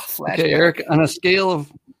 flashback. Okay, Eric, on a scale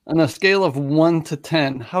of 1 to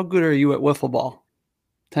 10, how good are you at wiffle ball?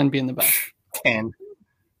 10 being the best. 10.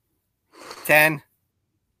 10.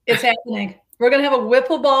 It's happening. We're going to have a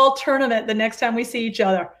wiffle ball tournament the next time we see each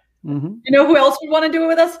other. Mm-hmm. You know who else would want to do it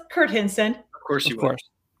with us? Kurt Hinson. Of course you Of would.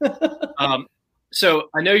 course. So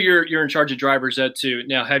I know you're in charge of driver's ed too.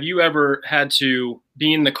 Now, have you ever had to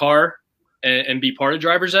be in the car and be part of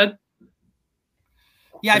driver's ed?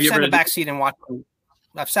 Yeah, Have I've you sat in ever the back seat and watched.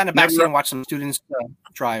 I've sat in the back seat and watched some students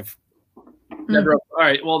drive. Never. All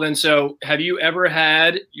right. Well, then, so have you ever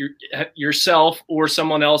had yourself or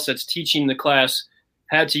someone else that's teaching the class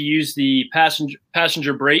had to use the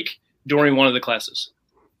passenger brake during one of the classes?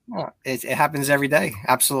 Oh, it happens every day.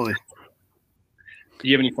 Absolutely. Do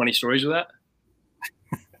you have any funny stories with that?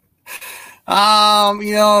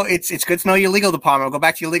 It's good to know your legal department. We'll go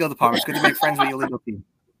back to your legal department. It's good to make friends with your legal team.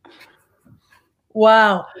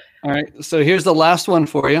 Wow. All right, so here's the last one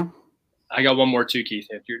for you. I got one more too, Keith,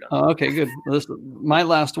 if you're done. Oh, okay, good. My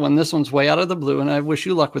last one. This one's way out of the blue, and I wish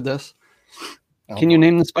you luck with this. Can you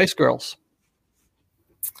name the Spice Girls?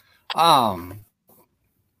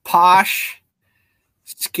 Posh,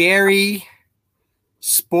 scary,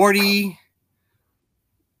 sporty,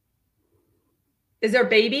 Is there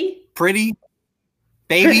baby? pretty,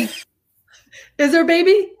 baby. Is there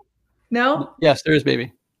baby? No? Yes, there is,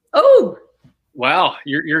 baby. Oh, Wow,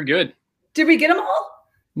 you're good. did we get them all?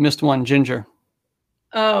 Missed one, Ginger.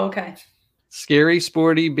 Oh, okay. Scary,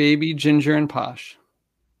 sporty, baby, Ginger, and Posh.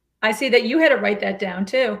 I see that you had to write that down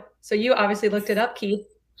too. So you obviously looked it up, Keith.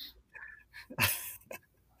 I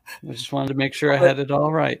just wanted to make sure I had it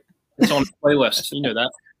all right. It's on the playlist. You know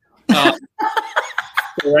that.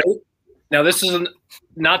 So ready? Now, this is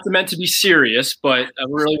not meant to be serious, but I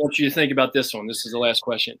really want you to think about this one. This is the last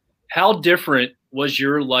question. How different was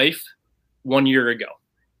your life 1 year ago?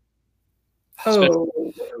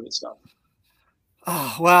 Oh, Stuff.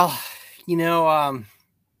 Oh, well,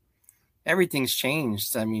 everything's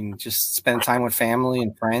changed. I mean, just spend time with family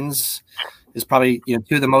and friends is probably,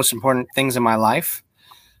 two of the most important things in my life.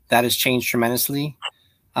 That has changed tremendously.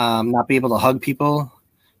 Not be able to hug people.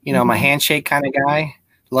 I'm a handshake kind of guy.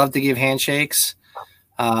 Love to give handshakes.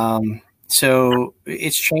 So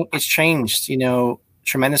it's changed,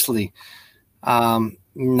 tremendously.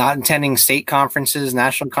 Not attending state conferences,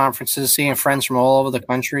 national conferences, seeing friends from all over the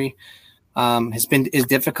country is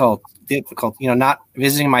difficult. Not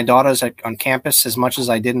visiting my daughters on campus as much as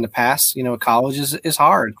I did in the past, college is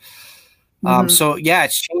hard. So yeah,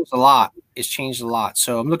 it's changed a lot.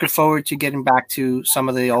 So I'm looking forward to getting back to some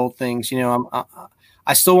of the old things.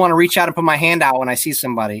 I still want to reach out and put my hand out when I see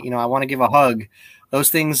somebody. I want to give a hug. Those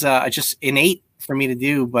things are just innate for me to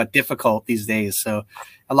do, but difficult these days. So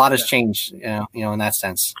a lot has changed, in that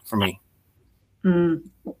sense for me.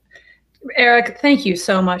 Eric, thank you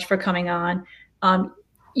so much for coming on.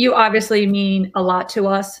 You obviously mean a lot to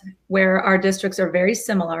us, where our districts are very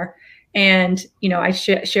similar. And, I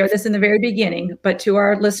shared this in the very beginning, but to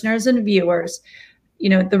our listeners and viewers,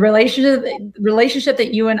 the relationship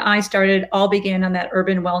that you and I started all began on that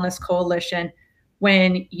Urban Wellness Coalition,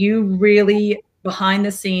 when you really behind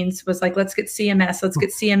the scenes was like, let's get CMS,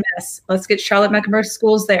 let's get Charlotte Mecklenburg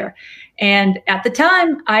Schools there. And at the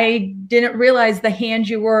time, I didn't realize the hand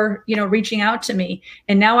you were, reaching out to me.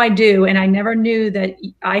 And now I do. And I never knew that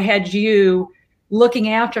I had you looking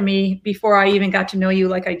after me before I even got to know you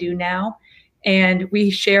like I do now. And we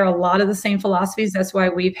share a lot of the same philosophies. That's why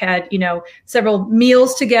we've had, several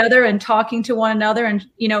meals together and talking to one another. And,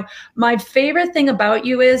 my favorite thing about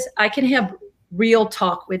you is I can have real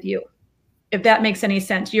talk with you, if that makes any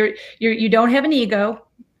sense. You don't have an ego.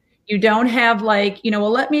 You don't have like, well,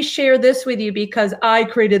 let me share this with you because I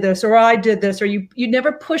created this or I did this, or you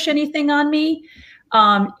never push anything on me.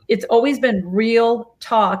 It's always been real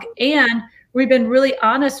talk, and we've been really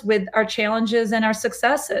honest with our challenges and our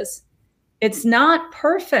successes. It's not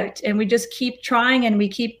perfect, and we just keep trying, and we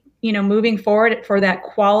keep, moving forward for that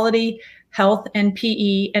quality health and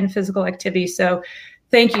PE and physical activity. So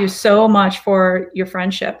thank you so much for your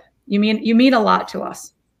friendship. You mean a lot to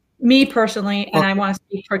us, me personally, and I want to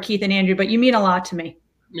speak for Keith and Andrew, but you mean a lot to me.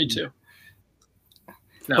 Me too.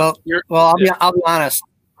 No, I'll be honest.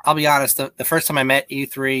 I'll be honest. The first time I met you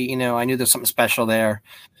three, I knew there's something special there.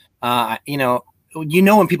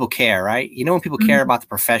 When people care, right? When people care about the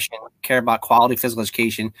profession, care about quality physical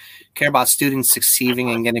education, care about students succeeding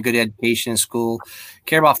and getting a good education in school,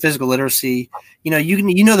 care about physical literacy.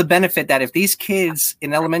 You know the benefit that if these kids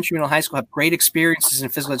in elementary, middle, high school have great experiences in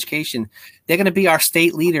physical education, they're going to be our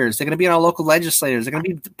state leaders. They're going to be our local legislators. They're going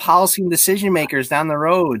to be policy and decision makers down the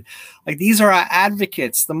road. Like, these are our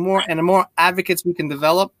advocates. The more advocates we can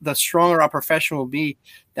develop, the stronger our profession will be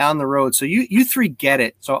down the road. So you three get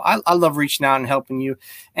it. So I love reaching out and helping you.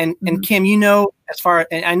 And Kim,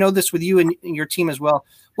 and I know this with you and your team as well,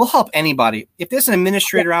 we'll help anybody. If there's an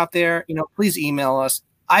administrator out there, please email us.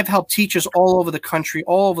 I've helped teachers all over the country,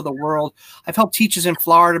 all over the world. I've helped teachers in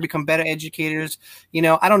Florida become better educators.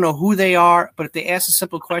 I don't know who they are, but if they ask a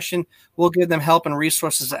simple question, we'll give them help and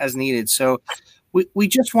resources as needed. So we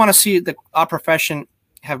just want to see our profession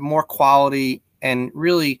have more quality and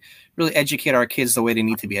really, really educate our kids the way they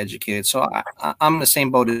need to be educated. So I'm in the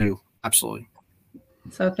same boat as you. Absolutely.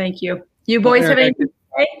 So thank you. You boys have anything to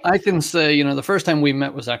say? I can say, the first time we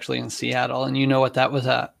met was actually in Seattle, and what that was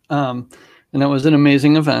at. And it was an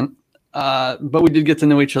amazing event. But we did get to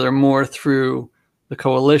know each other more through the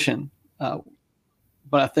coalition. But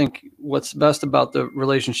I think what's best about the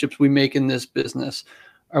relationships we make in this business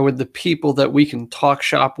are with the people that we can talk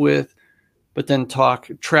shop with, but then talk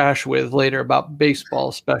trash with later about baseball,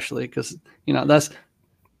 especially because,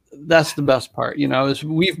 that's the best part, is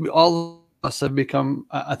all of us have become,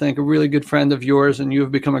 I think, a really good friend of yours, and you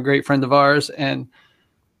have become a great friend of ours. And,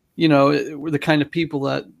 we're the kind of people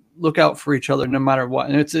that look out for each other no matter what.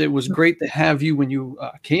 And it was great to have you when you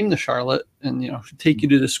came to Charlotte and, take you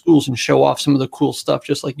to the schools and show off some of the cool stuff,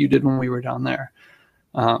 just like you did when we were down there.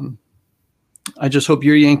 I just hope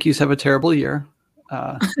your Yankees have a terrible year.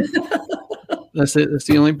 That's it. That's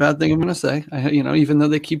the only bad thing I'm going to say. Even though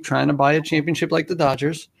they keep trying to buy a championship like the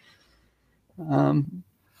Dodgers. And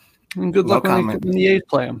good luck when the A's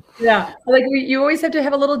play them. Yeah, you always have to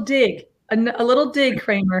have a little dig, a little dig,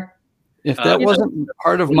 Kramer. If that wasn't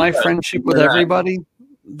part of my friendship with everybody,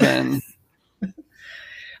 then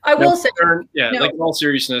I will say, like in all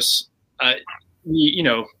seriousness,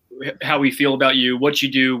 how we feel about you, what you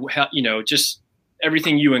do, just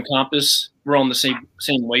everything you encompass. We're on the same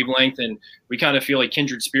wavelength, and we kind of feel like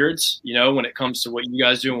kindred spirits, when it comes to what you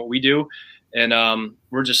guys do and what we do. And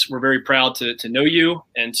we're very proud to know you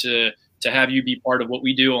and to have you be part of what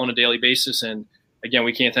we do on a daily basis. And again,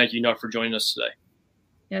 we can't thank you enough for joining us today.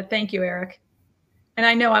 Yeah, thank you, Eric. And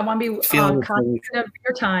I know I want to be cognizant of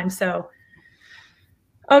your time. So,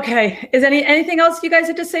 okay, is anything else you guys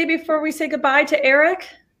have to say before we say goodbye to Eric?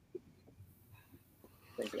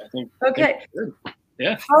 I think okay.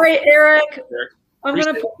 Yeah. All right, Eric. I'm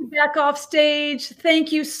going to put you back off stage.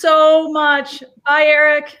 Thank you so much. Bye,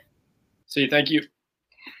 Eric. See you. Thank you.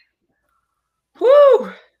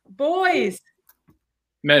 Whoo, boys.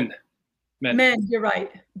 Men. You're right.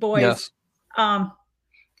 Boys. Yes.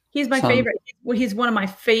 He's my favorite. He's one of my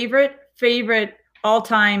favorite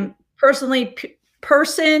all-time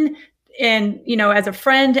person, and as a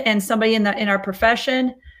friend and somebody in our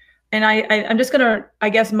profession. And I'm just gonna, I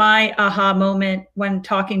guess my aha moment when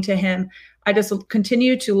talking to him, I just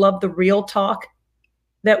continue to love the real talk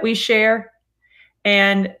that we share.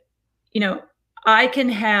 And I can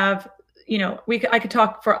have, I could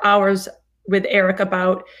talk for hours with Eric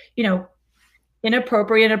about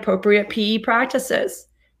inappropriate PE practices.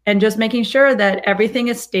 And just making sure that everything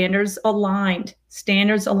is standards aligned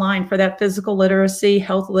for that physical literacy,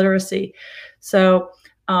 health literacy. So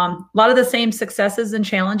a lot of the same successes and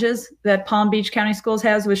challenges that Palm Beach County Schools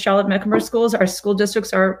has with Charlotte-Mecklenburg schools, our school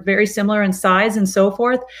districts are very similar in size and so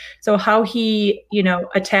forth. So how he,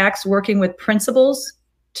 attacks working with principals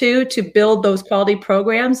to build those quality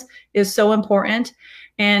programs is so important.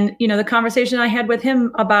 And, the conversation I had with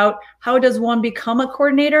him about how does one become a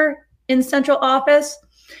coordinator in central office,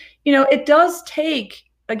 it does take,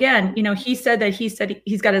 again, he said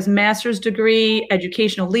he's got his master's degree,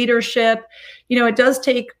 educational leadership. It does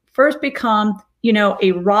take first become,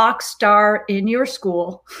 a rock star in your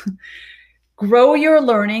school, grow your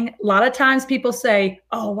learning. A lot of times people say,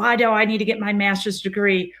 oh, why do I need to get my master's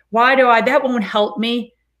degree? That won't help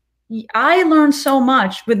me. I learned so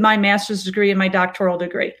much with my master's degree and my doctoral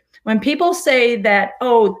degree. When people say that,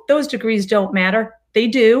 oh, those degrees don't matter, they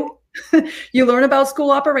do. You learn about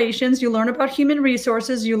school operations, you learn about human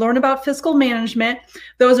resources, you learn about fiscal management.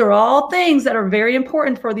 Those are all things that are very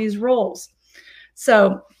important for these roles.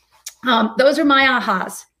 So those are my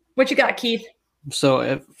ahas. What you got, Keith?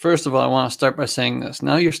 So first of all, I want to start by saying this.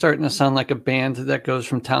 Now you're starting to sound like a band that goes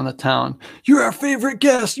from town to town. You're our favorite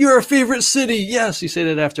guest. You're our favorite city. Yes, you say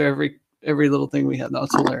that after every little thing we had.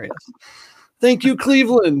 That's hilarious. Thank you,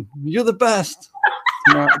 Cleveland. You're the best.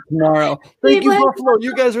 Tomorrow. Thank you, Buffalo.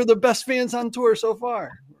 You guys are the best fans on tour so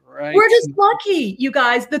far. Right. We're just lucky, you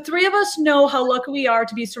guys. The three of us know how lucky we are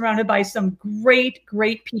to be surrounded by some great,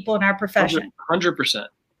 great people in our profession. 100%.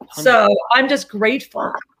 So I'm just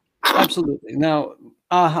grateful. Absolutely. Now,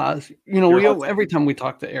 every time we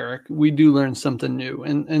talk to Eric, we do learn something new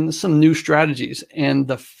and some new strategies. And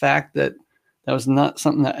the fact that was not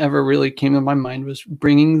something that ever really came to my mind was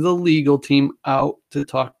bringing the legal team out to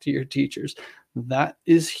talk to your teachers. That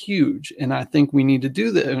is huge. And I think we need to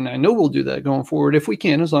do that. And I know we'll do that going forward if we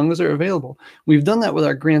can, as long as they're available. We've done that with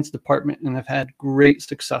our grants department and have had great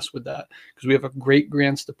success with that because we have a great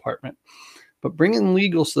grants department. But bringing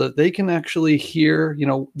legal so that they can actually hear,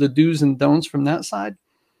 the do's and don'ts from that side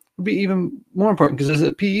would be even more important. Because as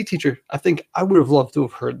a PE teacher, I think I would have loved to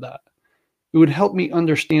have heard that. It would help me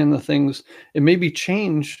understand the things and maybe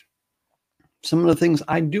change some of the things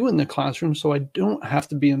I do in the classroom so I don't have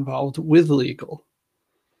to be involved with legal.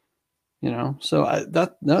 So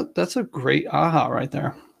that's a great aha right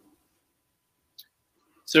there.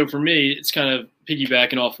 So for me, it's kind of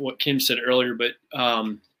piggybacking off what Kim said earlier, but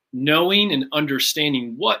knowing and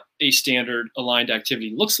understanding what a standard aligned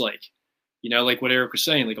activity looks like, like what Eric was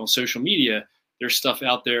saying, like on social media, there's stuff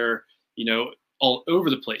out there, all over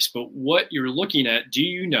the place, but what you're looking at, do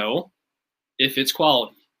you know if it's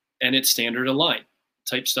quality and it's standard aligned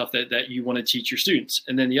type stuff that you want to teach your students?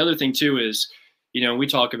 And then the other thing too is, we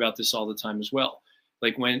talk about this all the time as well.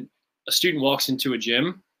 Like when a student walks into a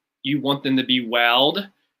gym, you want them to be wowed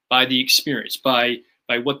by the experience, by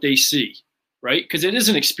what they see, right? Because it is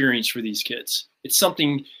an experience for these kids.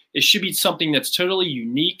 It should be something that's totally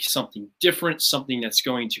unique, something different, something that's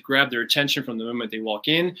going to grab their attention from the moment they walk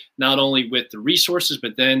in, not only with the resources,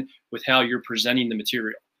 but then with how you're presenting the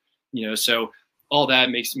material. So all that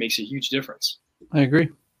makes a huge difference. I agree.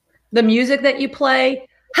 The music that you play,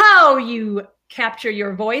 how you capture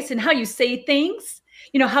your voice and how you say things,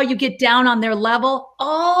 how you get down on their level,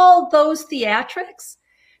 all those theatrics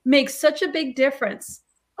make such a big difference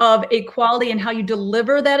of a quality and how you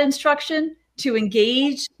deliver that instruction to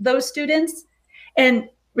engage those students. And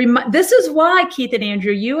this is why, Keith and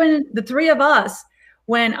Andrew, you and the three of us,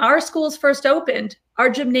 when our schools first opened, our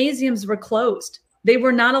gymnasiums were closed. They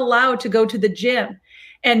were not allowed to go to the gym.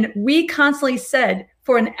 And we constantly said,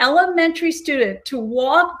 for an elementary student to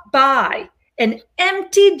walk by an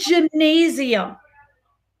empty gymnasium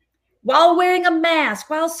while wearing a mask,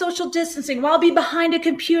 while social distancing, while be behind a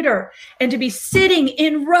computer, and to be sitting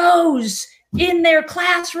in rows in their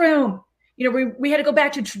classroom. We had to go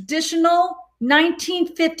back to traditional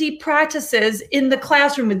 1950 practices in the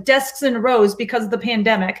classroom with desks in rows because of the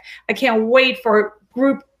pandemic. I can't wait for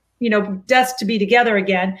group desks to be together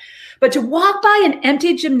again. But to walk by an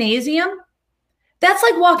empty gymnasium, that's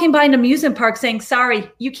like walking by an amusement park saying,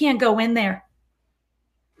 sorry, you can't go in there.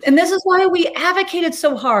 And this is why we advocated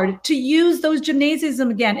so hard to use those gymnasiums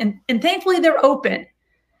again. And thankfully they're open.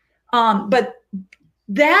 But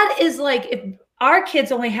that is like if our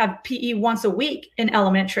kids only have PE once a week in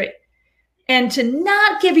elementary. And to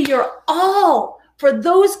not give you your all for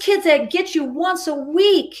those kids that get you once a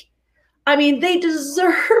week, I mean, they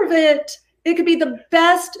deserve it. It could be the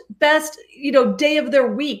best, day of their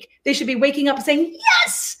week. They should be waking up and saying,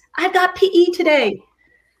 yes, I've got PE today.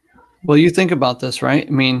 Well, you think about this, right? I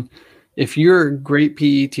mean, if you're a great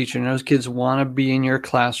PE teacher and those kids want to be in your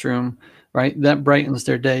classroom, right, that brightens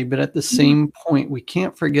their day. But at the same point, we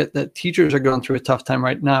can't forget that teachers are going through a tough time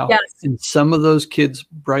right now. Yes. And some of those kids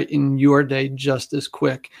brighten your day just as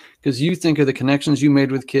quick because you think of the connections you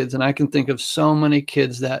made with kids. And I can think of so many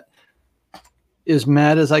kids that, as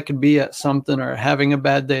mad as I could be at something or having a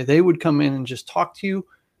bad day, they would come in and just talk to you,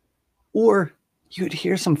 or you'd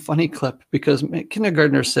hear some funny clip because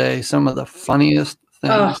kindergartners say some of the funniest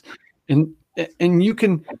things. And you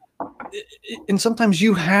can, and sometimes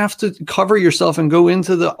you have to cover yourself and go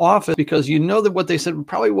into the office because you know that what they said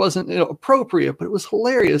probably wasn't appropriate, but it was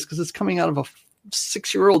hilarious because it's coming out of a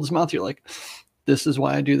 6-year-old's mouth. You're like, this is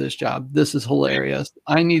why I do this job. This is hilarious.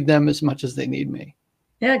 I need them as much as they need me.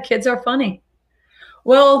 Yeah, kids are funny.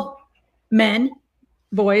 Well, men,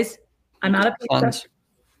 boys, I'm out of pizza. Sons.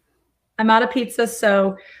 I'm out of pizza.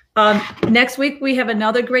 So next week we have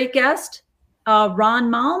another great guest,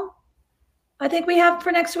 Ron Malm. I think we have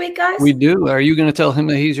for next week, guys. We do. Are you going to tell him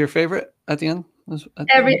that he's your favorite at the end?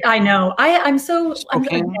 I know. I'm so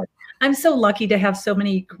lucky to have so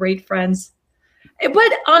many great friends.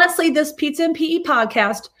 But honestly, this Pizza and PE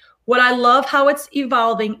podcast, what I love how it's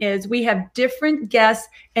evolving is we have different guests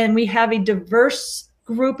and we have a diverse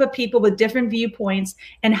group of people with different viewpoints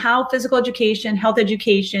and how physical education, health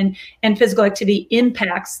education, and physical activity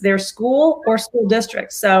impacts their school or school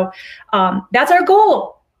district. So that's our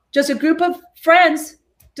goal. Just a group of friends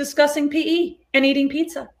discussing PE and eating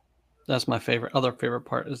pizza. That's my other favorite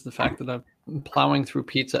part is the fact that I'm plowing through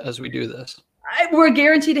pizza as we do this. We're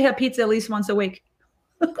guaranteed to have pizza at least once a week.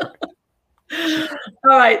 All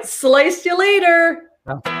right. Slice you later.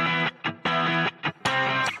 Yeah.